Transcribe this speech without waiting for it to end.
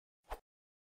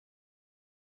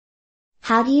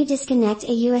How do you disconnect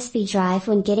a USB drive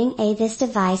when getting this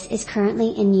device is currently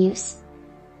in use?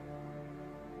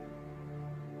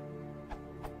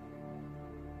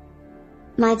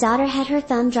 My daughter had her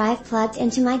thumb drive plugged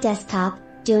into my desktop,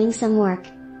 doing some work.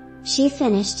 She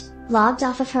finished, logged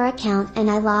off of her account, and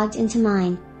I logged into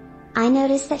mine. I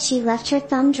noticed that she left her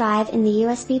thumb drive in the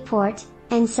USB port,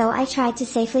 and so I tried to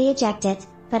safely eject it,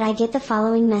 but I get the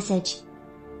following message.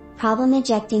 Problem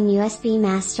ejecting USB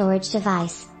mass storage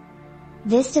device.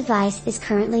 This device is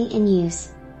currently in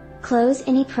use. Close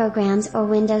any programs or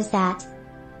windows that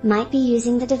might be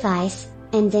using the device,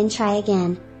 and then try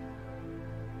again.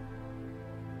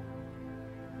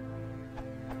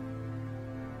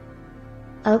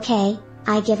 Okay,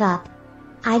 I give up.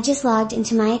 I just logged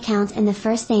into my account and the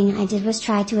first thing I did was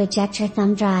try to eject her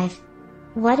thumb drive.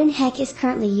 What in heck is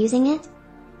currently using it?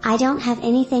 I don't have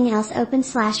anything else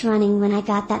open/running when I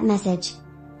got that message.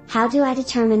 How do I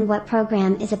determine what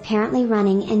program is apparently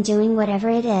running and doing whatever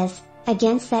it is,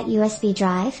 against that USB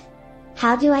drive?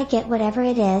 How do I get whatever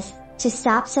it is, to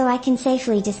stop so I can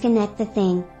safely disconnect the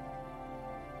thing?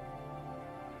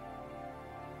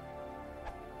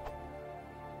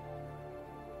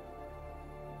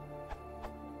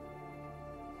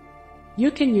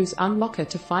 You can use Unlocker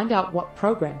to find out what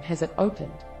program has it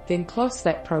opened, then close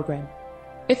that program.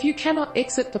 If you cannot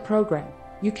exit the program,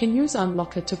 you can use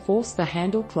Unlocker to force the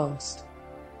handle closed.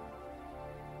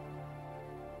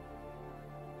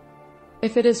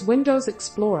 If it is Windows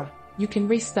Explorer, you can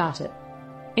restart it.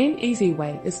 An easy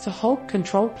way is to hold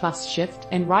Ctrl+Shift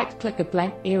and right-click a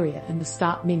blank area in the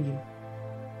Start menu.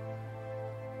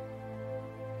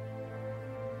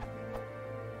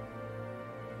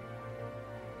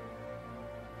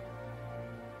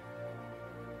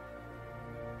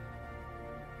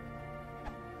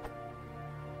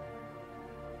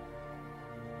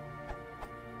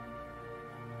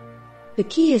 The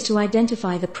key is to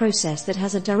identify the process that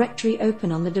has a directory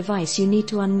open on the device you need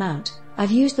to unmount.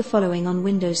 I've used the following on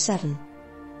Windows 7.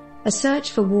 A search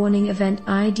for warning event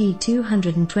ID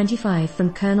 225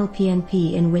 from kernel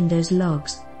PNP in Windows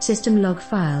logs. System log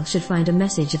file should find a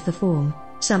message of the form,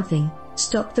 something,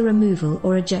 stop the removal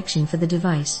or ejection for the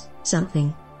device,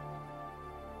 something.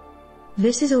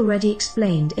 This is already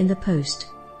explained in the post.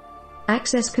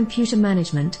 Access computer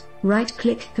management,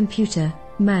 right-click computer,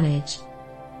 manage.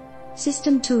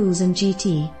 System Tools and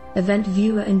GT, Event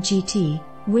Viewer and GT,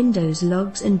 Windows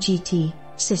Logs and GT,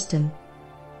 System.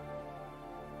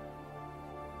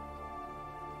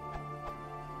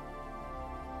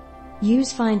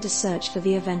 Use Find to search for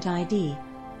the event ID.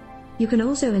 You can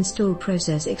also install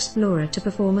Process Explorer to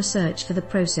perform a search for the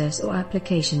process or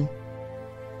application.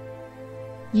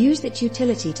 Use that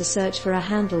utility to search for a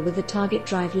handle with the target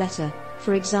drive letter,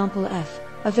 for example F,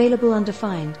 available under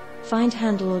Find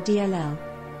Handle or DLL.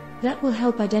 That will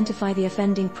help identify the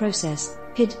offending process,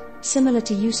 PID, similar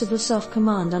to use of a soft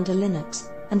command under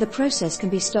Linux, and the process can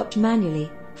be stopped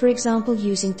manually, for example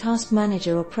using Task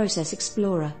Manager or Process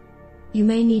Explorer. You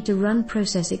may need to run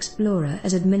Process Explorer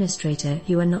as administrator.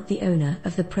 You are not the owner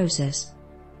of the process.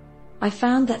 I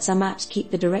found that some apps keep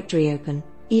the directory open,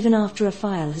 even after a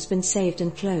file has been saved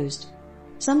and closed.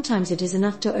 Sometimes it is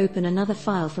enough to open another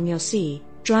file from your C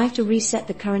drive to reset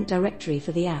the current directory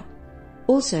for the app.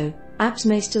 Also, apps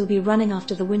may still be running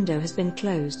after the window has been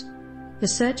closed. The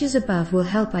searches above will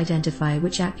help identify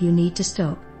which app you need to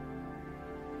stop.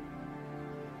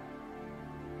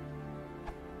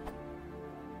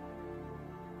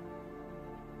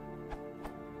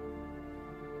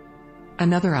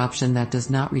 Another option that does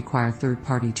not require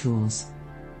third-party tools.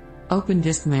 Open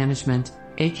Disk Management,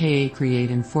 aka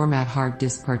create and format hard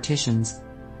disk partitions.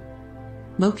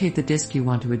 Locate the disk you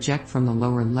want to eject from the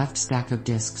lower left stack of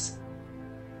disks.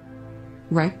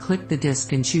 Right-click the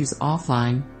disk and choose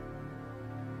Offline.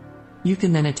 You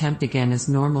can then attempt again as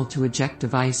normal to eject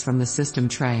device from the system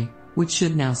tray, which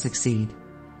should now succeed.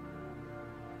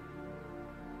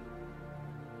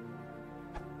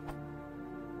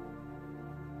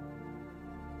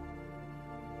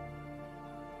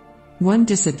 One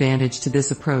disadvantage to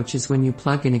this approach is when you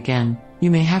plug in again,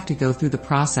 you may have to go through the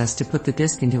process to put the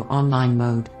disk into online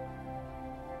mode.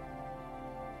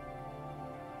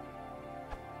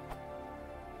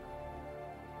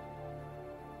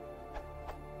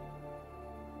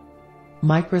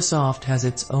 Microsoft has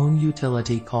its own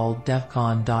utility called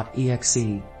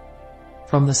devcon.exe.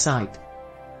 From the site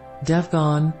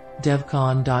devcon.exe,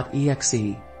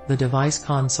 the device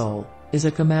console is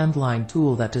a command line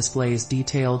tool that displays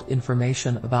detailed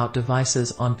information about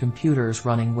devices on computers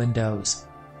running Windows.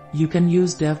 You can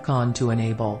use devcon to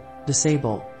enable,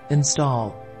 disable,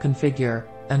 install, configure,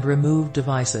 and remove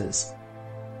devices.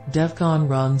 DevCon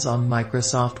runs on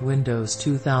Microsoft Windows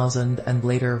 2000 and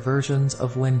later versions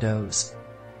of Windows.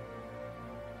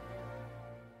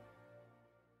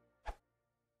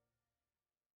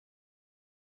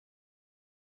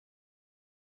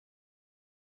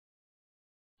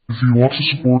 If you want to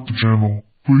support the channel,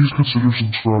 please consider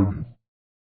subscribing.